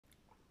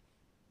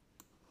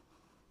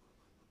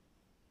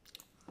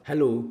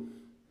Hello,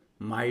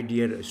 my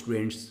dear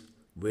students.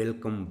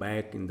 Welcome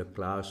back in the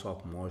class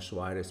of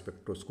Mössbauer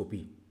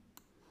spectroscopy.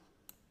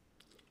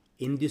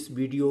 In this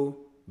video,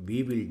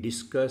 we will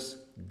discuss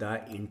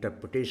the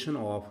interpretation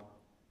of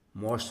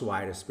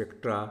Mössbauer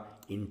spectra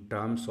in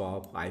terms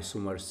of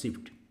isomer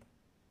shift.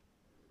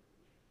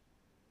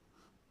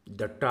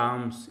 The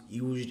terms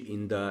used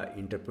in the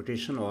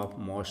interpretation of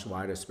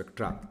Mössbauer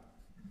spectra.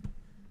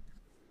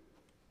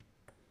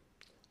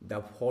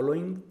 The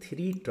following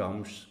three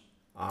terms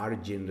are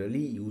generally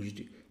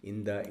used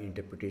in the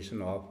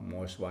interpretation of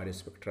Mössbauer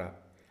spectra,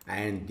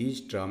 and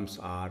these terms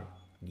are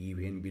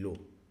given below.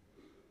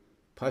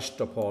 First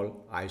of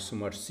all,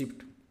 isomer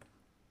shift.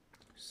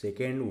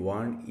 Second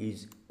one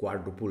is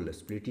quadruple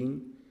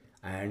splitting,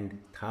 and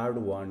third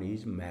one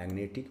is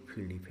magnetic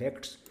field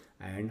effects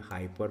and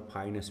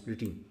hyperfine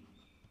splitting.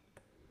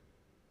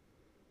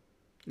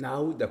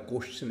 Now the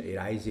question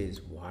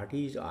arises, what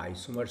is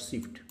isomer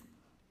shift?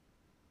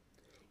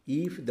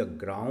 If the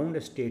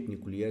ground state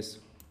nucleus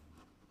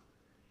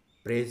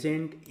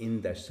present in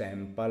the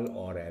sample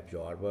or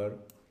absorber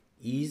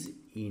is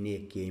in a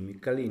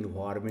chemical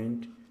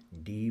environment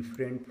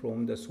different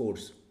from the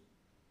source.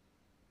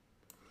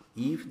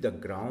 If the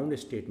ground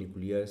state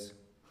nucleus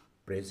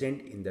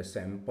present in the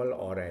sample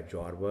or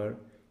absorber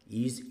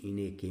is in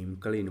a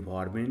chemical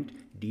environment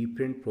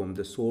different from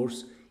the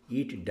source,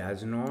 it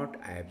does not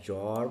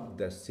absorb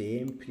the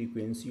same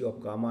frequency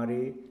of gamma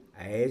ray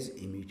as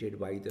emitted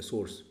by the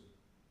source.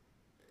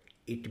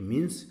 It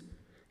means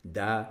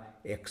the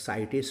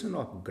excitation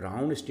of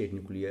ground state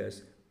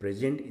nucleus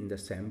present in the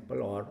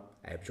sample or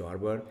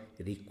absorber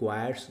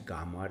requires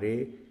gamma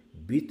ray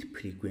with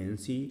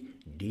frequency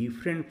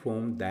different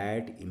from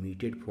that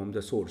emitted from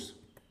the source.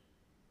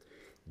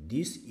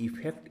 This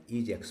effect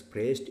is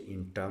expressed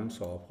in terms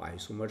of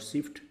isomer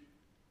shift.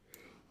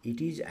 It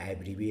is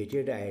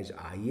abbreviated as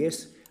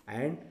IS,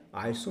 and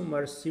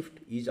isomer shift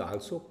is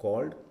also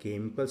called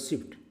chemical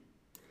shift.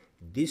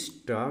 This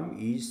term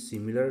is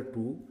similar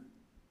to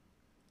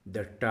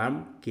the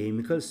term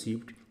chemical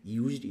shift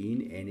used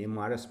in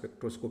NMR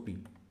spectroscopy.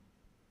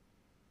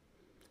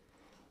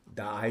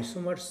 The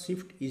isomer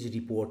shift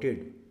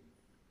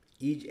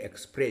is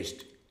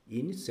expressed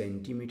in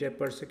centimeter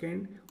per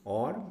second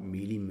or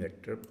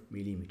millimeter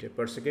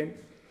per second.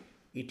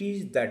 It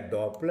is the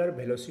Doppler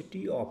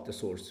velocity of the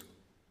source.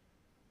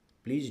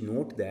 Please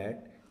note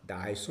that the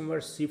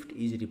isomer shift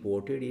is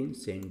reported in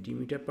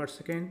centimeter per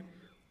second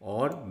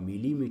or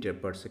millimeter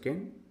per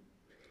second.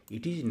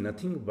 It is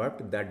nothing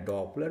but the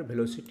Doppler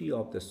velocity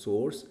of the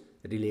source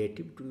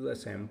relative to the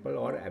sample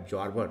or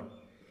absorber.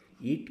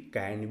 It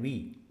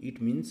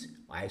means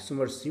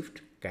isomer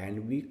shift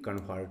can be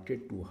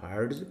converted to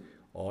hertz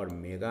or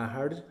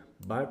megahertz,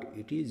 but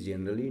it is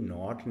generally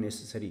not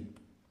necessary.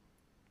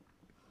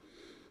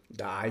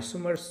 The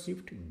isomer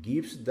shift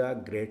gives the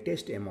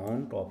greatest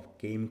amount of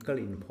chemical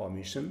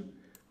information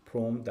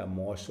from the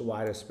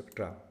Mössbauer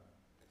spectra.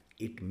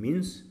 It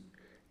means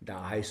the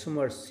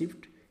isomer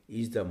shift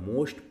is the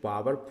most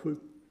powerful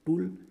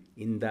tool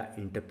in the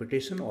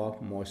interpretation of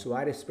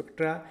Mössbauer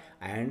spectra,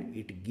 and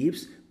it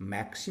gives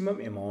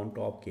maximum amount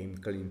of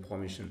chemical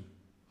information.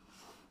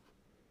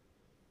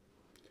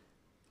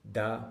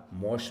 The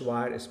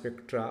Mössbauer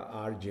spectra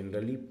are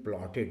generally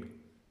plotted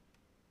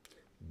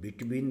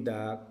between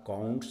the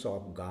counts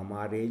of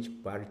gamma rays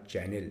per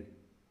channel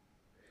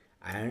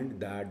and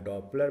the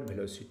Doppler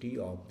velocity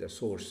of the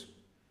source.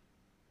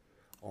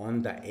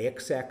 On the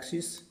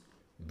x-axis,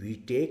 we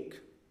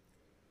take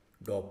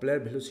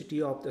Doppler velocity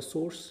of the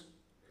source,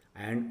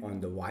 and on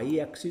the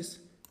y-axis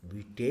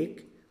we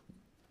take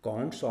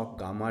counts of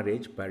gamma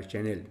rays per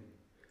channel.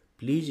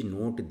 Please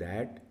note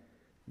that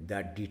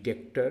the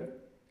detector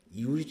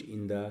used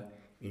in the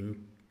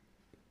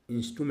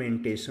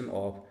instrumentation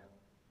of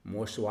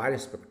Mössbauer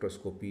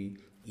spectroscopy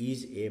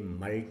is a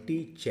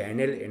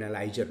multi-channel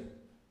analyzer.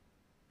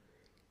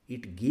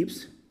 It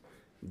gives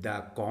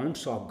the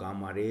counts of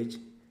gamma rays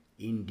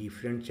in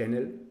different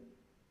channels.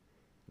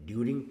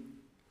 During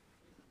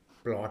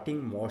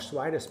plotting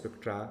Mössbauer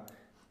spectra,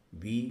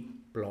 we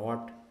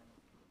plot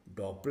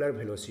Doppler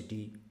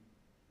velocity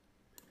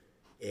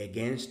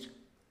against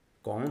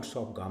counts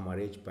of gamma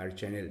rays per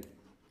channel.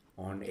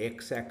 On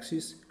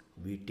x-axis,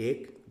 we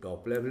take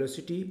Doppler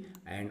velocity,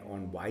 and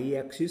on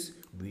y-axis,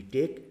 we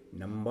take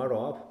number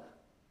of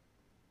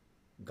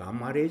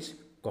gamma rays,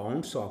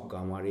 counts of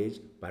gamma rays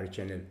per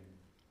channel.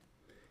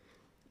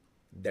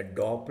 The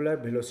Doppler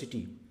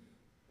velocity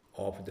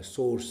of the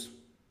source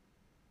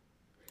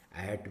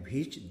at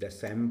which the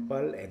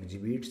sample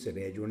exhibits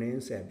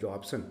resonance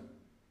absorption.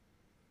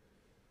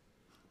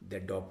 The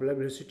Doppler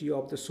velocity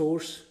of the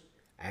source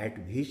at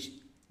which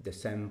the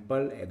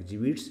sample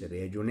exhibits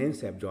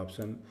resonance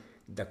absorption,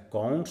 the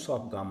counts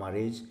of gamma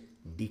rays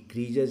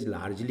decreases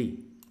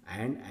largely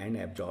and an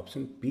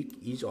absorption peak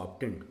is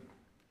obtained.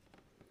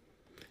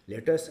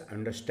 Let us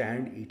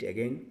understand it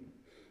again.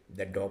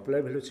 The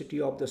Doppler velocity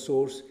of the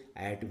source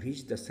at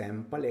which the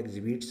sample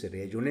exhibits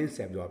resonance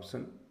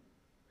absorption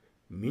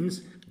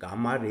means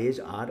gamma rays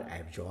are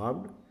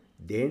absorbed,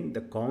 then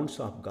the counts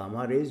of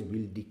gamma rays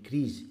will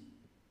decrease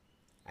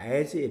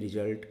As a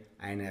result,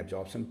 an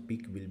absorption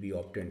peak will be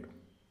obtained.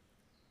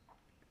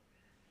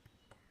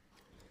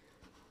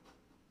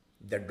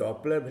 The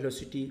Doppler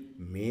velocity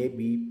may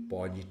be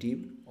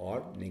positive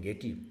or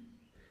negative.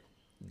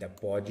 The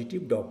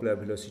positive Doppler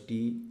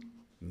velocity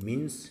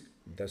means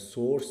the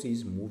source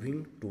is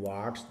moving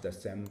towards the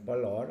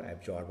sample or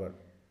absorber.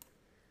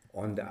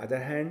 On the other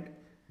hand,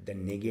 the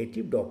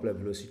negative Doppler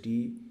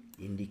velocity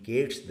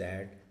indicates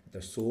that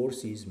the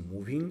source is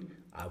moving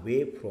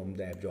away from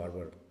the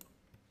absorber.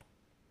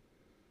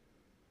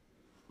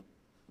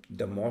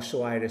 The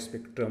Mössbauer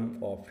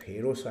spectrum of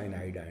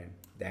ferrocyanide,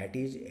 that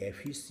is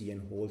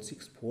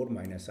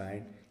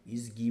Fe(CN)(4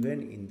 is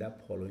given in the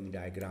following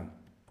diagram.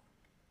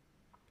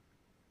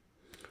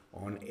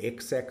 On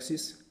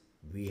x-axis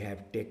we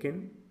have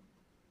taken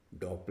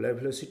Doppler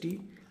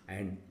velocity,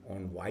 and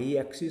on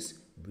y-axis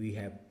we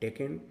have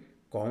taken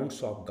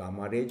counts of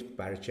gamma rays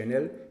per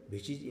channel,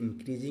 which is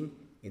increasing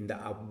in the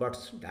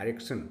upwards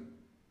direction.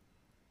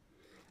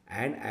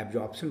 An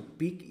absorption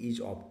peak is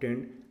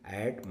obtained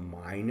at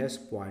minus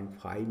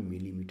 0.5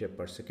 millimeter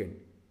per second.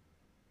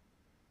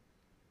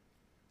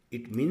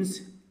 It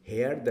means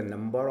here the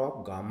number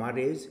of gamma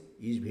rays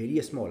is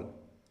very small.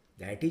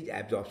 That is,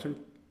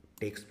 absorption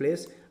takes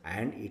place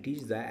and it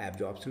is the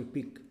absorption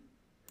peak.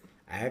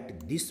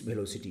 At this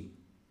velocity,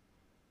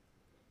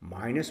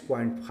 minus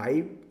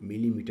 0.5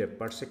 millimeter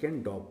per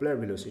second Doppler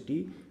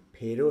velocity,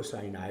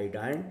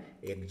 ferrocyanide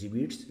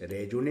exhibits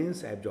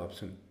resonance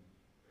absorption.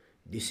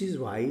 This is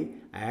why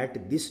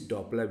at this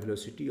Doppler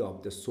velocity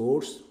of the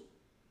source,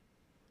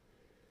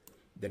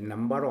 the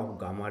number of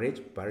gamma rays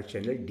per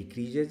channel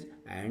decreases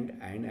and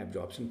an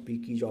absorption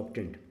peak is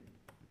obtained.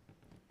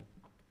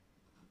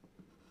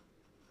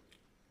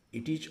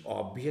 It is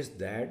obvious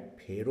that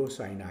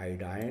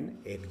ferrocyanide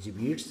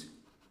exhibits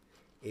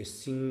a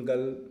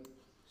single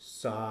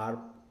sharp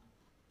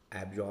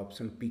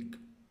absorption peak.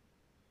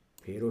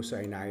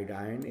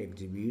 Ferrocyanide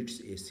exhibits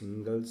a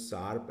single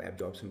sharp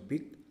absorption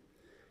peak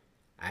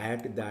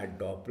at the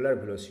Doppler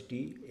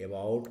velocity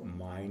about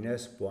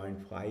minus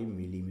 0.5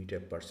 millimeter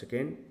per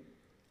second,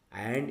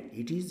 and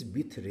it is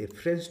with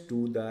reference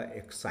to the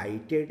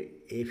excited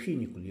Fe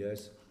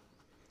nucleus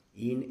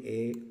in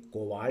a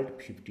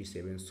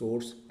cobalt-57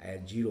 source as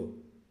 0.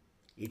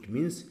 It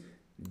means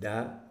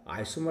the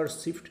isomer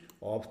shift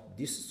of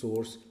this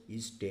source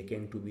is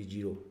taken to be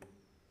 0.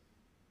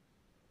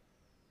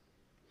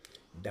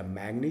 The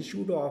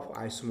magnitude of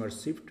isomer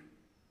shift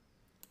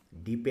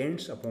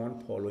depends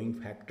upon following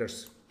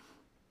factors,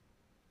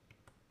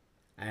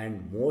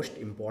 and most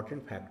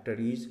important factor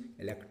is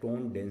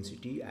electron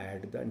density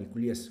at the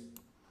nucleus.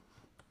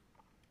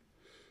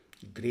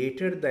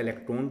 Greater the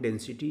electron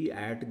density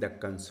at the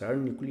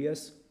concerned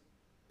nucleus,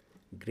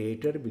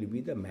 greater will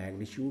be the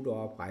magnitude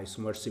of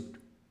isomer shift.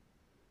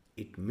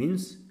 It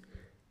means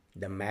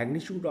the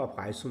magnitude of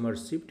isomer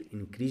shift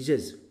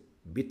increases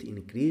with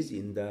increase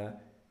in the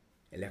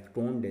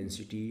electron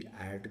density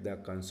at the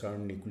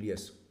concerned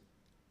nucleus.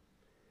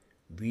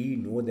 We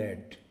know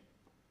that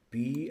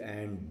p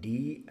and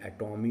d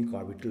atomic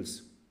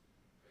orbitals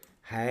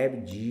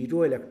have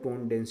 0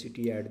 electron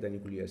density at the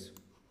nucleus.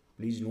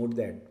 Please note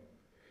that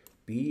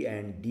p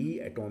and d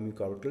atomic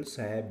orbitals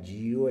have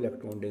 0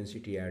 electron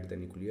density at the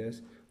nucleus,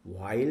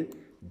 while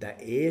the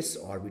s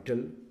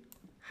orbital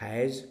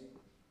has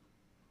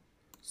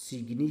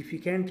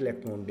significant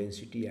electron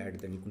density at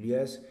the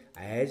nucleus,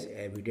 as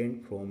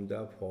evident from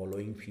the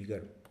following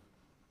figure.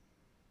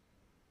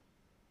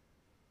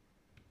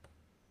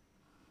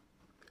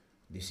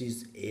 This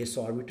is s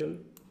orbital,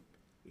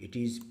 it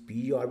is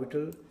p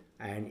orbital,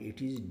 and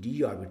it is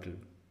d orbital.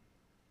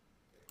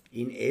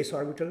 In s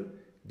orbital,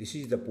 this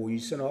is the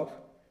position of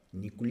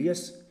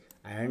nucleus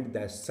and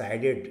the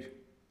shaded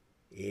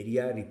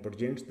area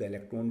represents the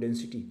electron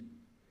density.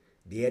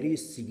 There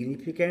is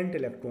significant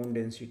electron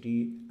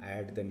density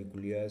at the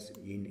nucleus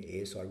in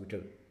s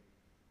orbital.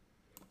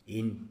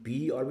 In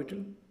p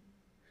orbital,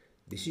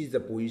 this is the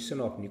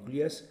position of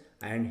nucleus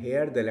and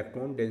here the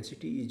electron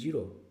density is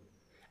 0.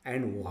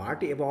 And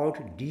what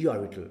about d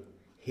orbital?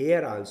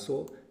 Here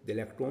also the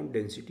electron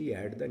density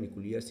at the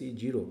nucleus is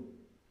 0.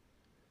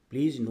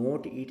 Please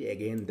note it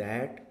again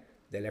that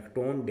the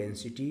electron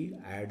density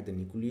at the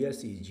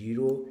nucleus is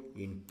 0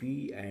 in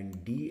p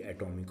and d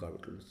atomic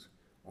orbitals.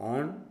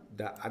 On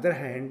the other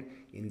hand,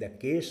 in the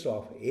case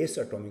of s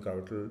atomic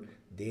orbital,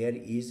 there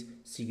is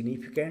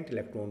significant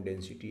electron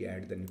density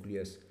at the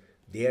nucleus.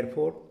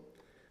 Therefore,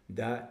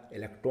 the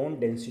electron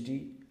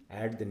density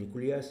at the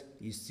nucleus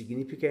is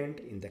significant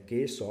in the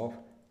case of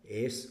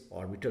s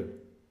orbital.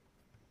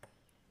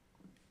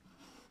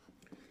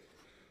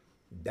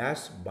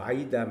 Thus,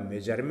 by the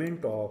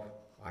measurement of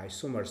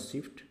isomer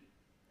shift,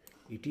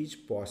 it is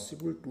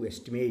possible to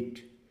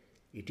estimate,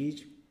 it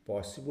is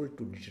possible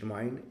to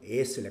determine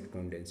s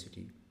electron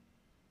density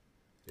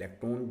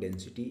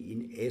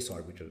in s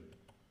orbital.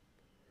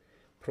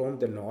 From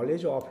the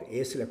knowledge of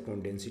s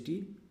electron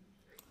density,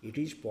 it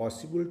is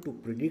possible to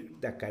predict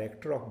the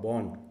character of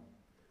bond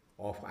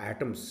of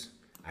atoms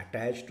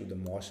attached to the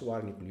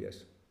Mossbauer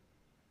nucleus.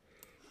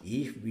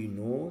 If we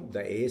know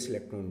the s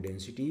electron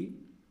density,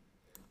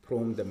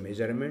 From the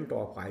measurement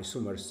of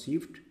isomer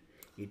shift,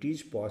 it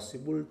is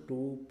possible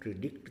to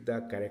predict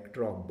the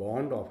character of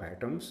bond of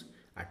atoms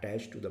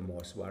attached to the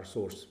Mössbauer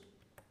source.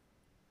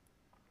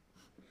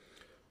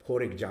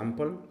 For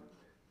example,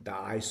 the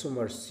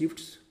isomer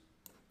shifts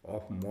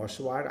of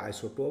Mössbauer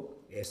isotope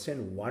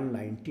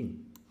SN119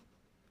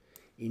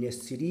 in a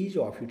series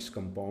of its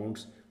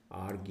compounds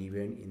are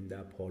given in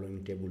the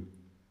following table.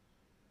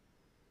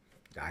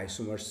 The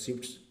isomer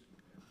shifts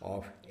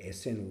of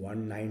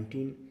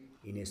SN119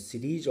 in a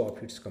series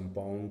of its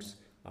compounds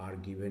are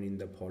given in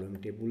the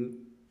following table.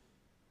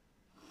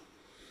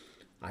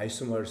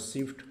 Isomer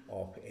shift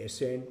of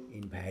SN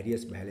in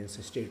various valence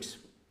states.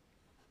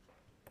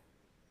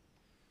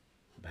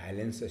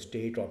 Valence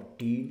state of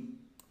T,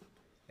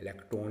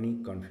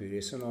 electronic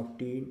configuration of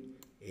T,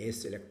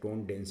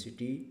 s-Electron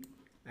density,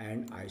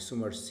 and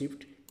isomer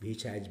shift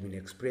which has been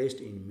expressed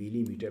in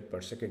millimeter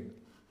per second.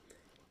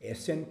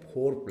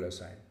 SN4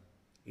 plus ion,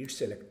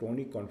 its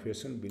electronic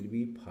configuration will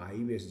be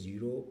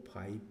 5s0,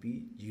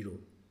 5p0.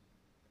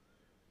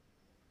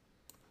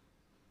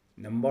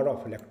 Number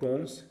of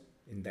electrons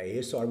in the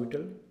s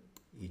orbital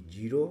is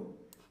 0,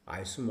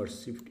 isomer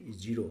shift is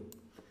 0.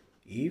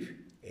 If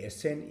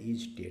Sn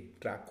is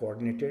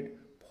tetra-coordinated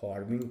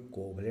forming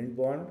covalent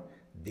bond,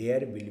 there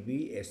will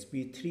be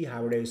sp3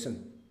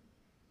 hybridization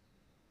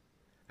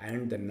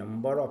and the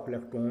number of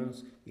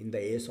electrons in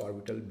the s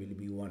orbital will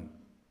be 1.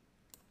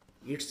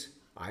 Its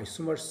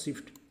isomer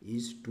shift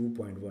is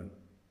 2.1.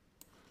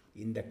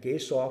 In the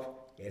case of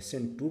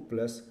Sn2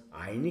 plus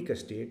ionic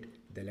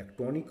state, the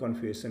electronic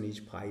configuration is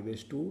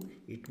 5s2.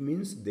 It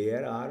means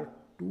there are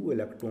 2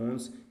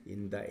 electrons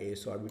in the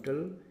s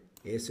orbital,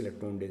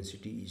 s-Electron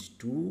density is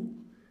 2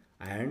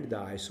 and the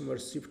isomer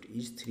shift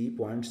is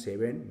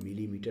 3.7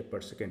 millimeter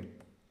per second.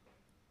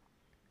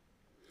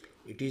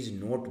 It is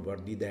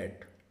noteworthy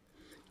that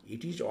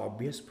it is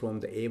obvious from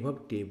the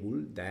above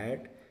table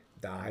that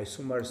the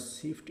isomer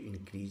shift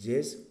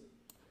increases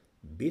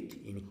with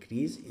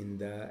increase in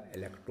the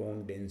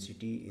electron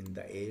density in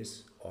the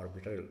s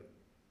orbital.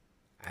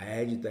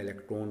 As the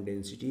electron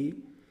density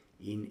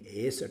in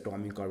s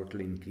atomic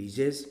orbital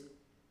increases,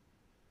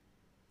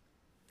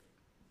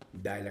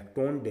 the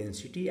electron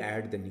density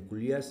at the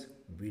nucleus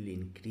will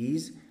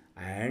increase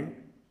and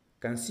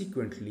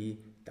consequently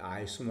the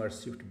isomer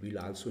shift will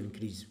also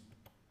increase.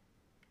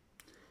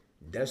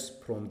 Thus,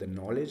 from the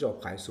knowledge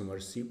of isomer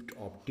shift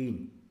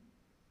obtained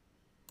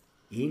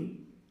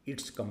in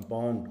its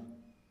compound,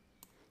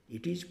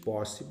 it is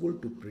possible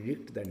to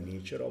predict the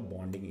nature of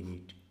bonding in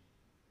it.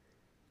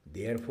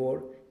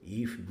 Therefore,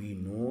 if we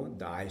know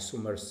the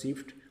isomer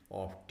shift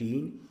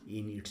obtained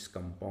in its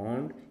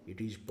compound, it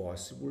is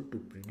possible to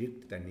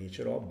predict the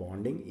nature of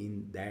bonding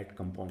in that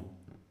compound.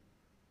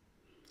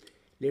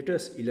 Let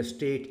us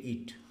illustrate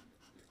it.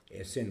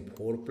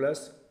 Sn4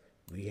 plus,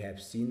 we have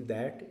seen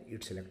that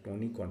its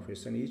electronic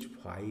configuration is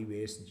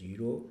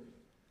 5s0,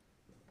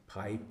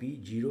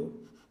 5p0.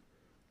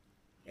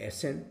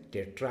 Sn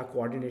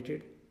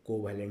tetra-coordinated,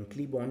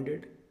 covalently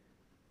bonded.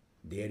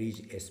 There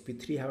is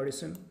sp3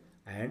 hybridization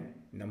and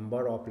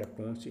number of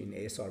electrons in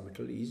s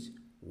orbital is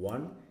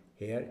 1.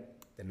 Here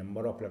the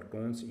number of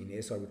electrons in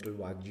s orbital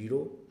was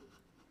 0.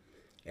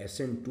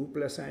 Sn2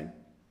 plus ion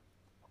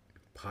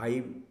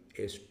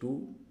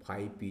 5s2,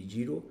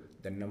 5p0.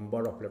 The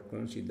number of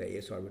electrons in the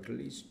s orbital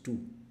is 2.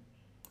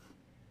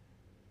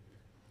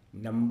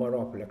 Number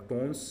of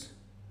electrons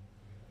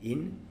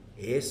in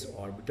s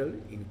orbital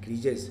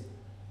increases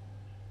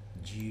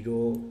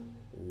 0,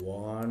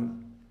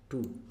 1,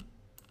 2.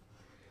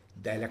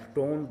 The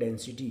electron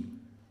density,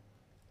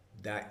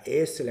 the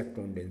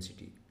s-Electron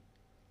density,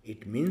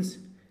 it means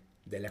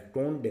the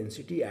electron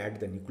density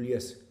at the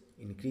nucleus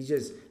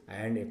increases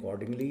and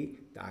accordingly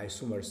the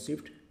isomer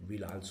shift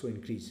will also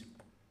increase.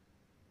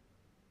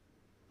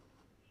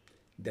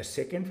 The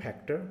second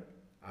factor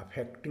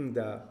affecting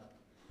the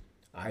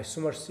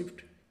isomer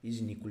shift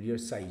is nuclear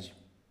size.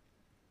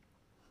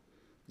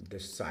 The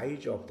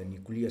size of the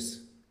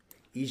nucleus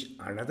is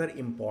another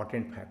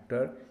important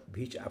factor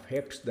which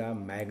affects the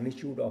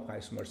magnitude of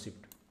isomer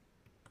shift.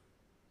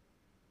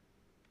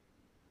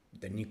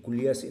 The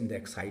nucleus in the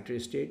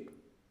excited state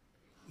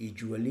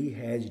usually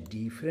has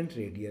different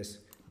radius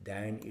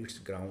than its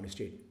ground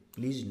state.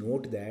 Please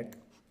note that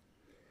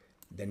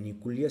the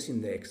nucleus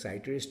in the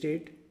excited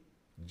state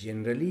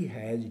generally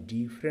has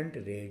different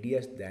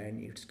radius than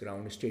its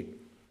ground state.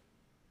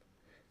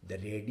 The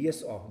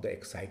radius of the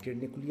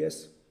excited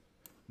nucleus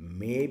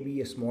may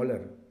be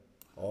smaller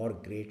or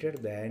greater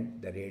than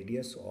the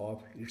radius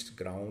of its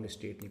ground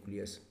state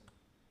nucleus.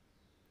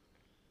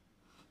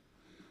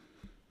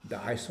 The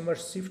isomer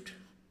shift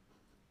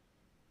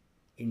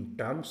in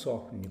terms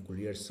of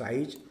nuclear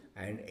size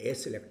and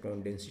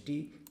s-Electron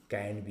density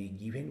can be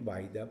given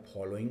by the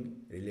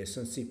following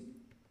relationship.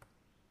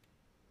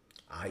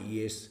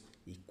 IS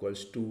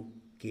equals to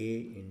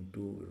K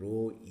into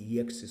rho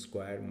EX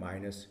square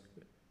minus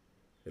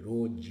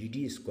rho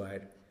GD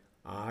square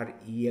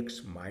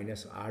REX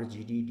minus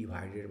RGD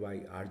divided by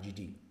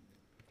RGD.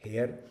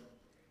 Here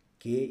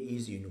K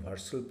is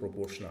universal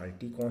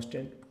proportionality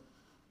constant,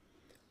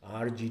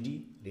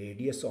 RGD,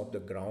 radius of the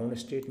ground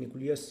state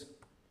nucleus,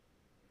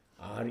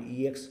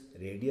 REX,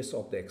 radius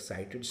of the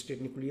excited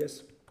state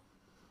nucleus,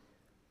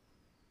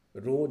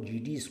 rho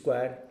GD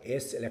square,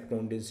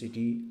 s-Electron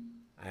density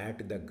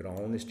at the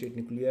ground state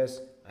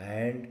nucleus,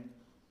 and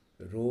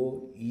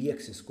rho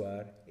EX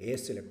square,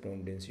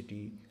 s-Electron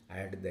density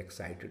at the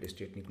excited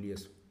state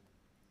nucleus.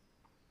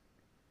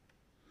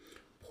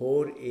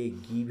 For a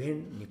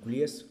given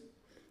nucleus,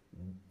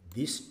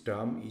 this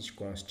term is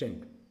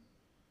constant.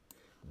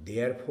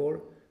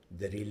 Therefore,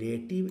 the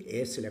relative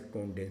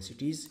s-Electron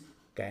densities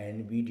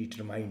can be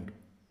determined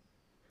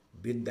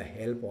with the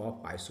help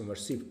of isomer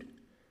shift.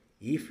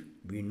 If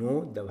we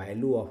know the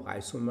value of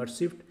isomer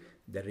shift,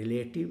 the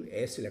relative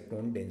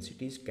s-Electron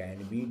densities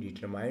can be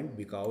determined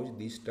because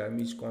this term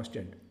is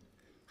constant.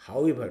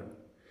 However,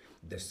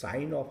 the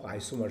sign of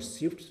isomer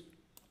shifts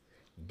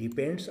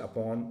depends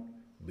upon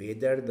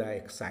whether the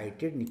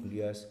excited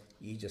nucleus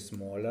is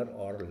smaller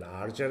or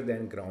larger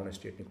than ground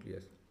state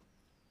nucleus.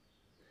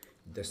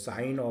 The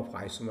sign of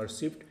isomer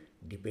shift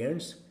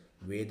depends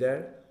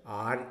whether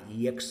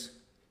REX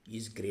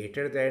is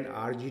greater than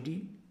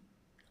RGD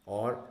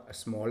or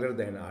smaller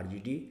than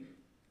RGD.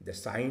 The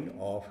sign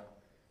of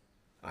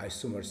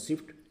isomer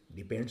shift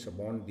depends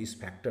upon this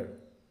factor.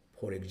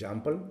 For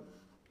example,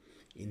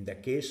 in the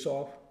case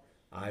of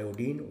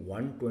iodine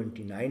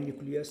 129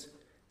 nucleus,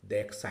 the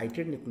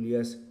excited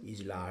nucleus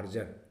is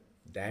larger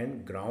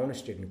than ground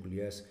state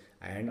nucleus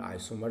and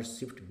isomer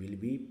shift will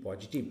be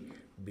positive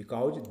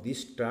because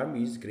this term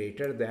is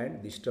greater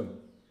than this term,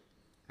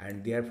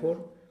 and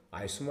therefore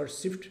isomer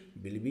shift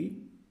will be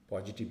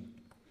positive.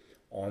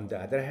 On the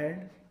other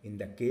hand, in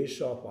the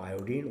case of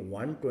iodine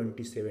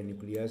 127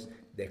 nucleus,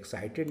 the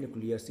excited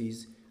nucleus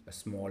is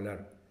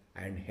smaller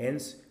and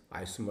hence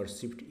isomer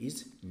shift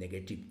is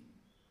negative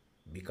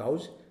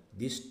because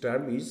this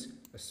term is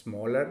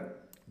smaller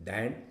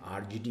than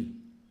RGD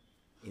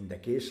in the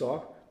case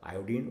of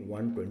iodine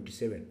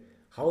 127.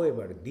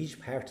 However, these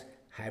facts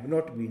have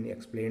not been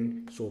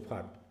explained so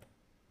far.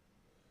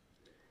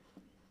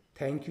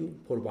 Thank you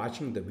for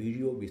watching the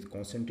video with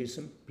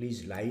concentration.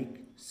 Please like,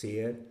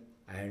 share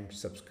and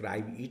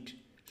subscribe it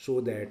so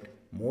that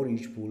more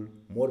useful,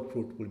 more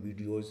fruitful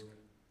videos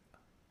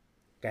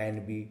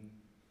can be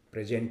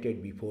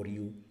presented before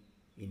you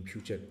in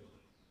future.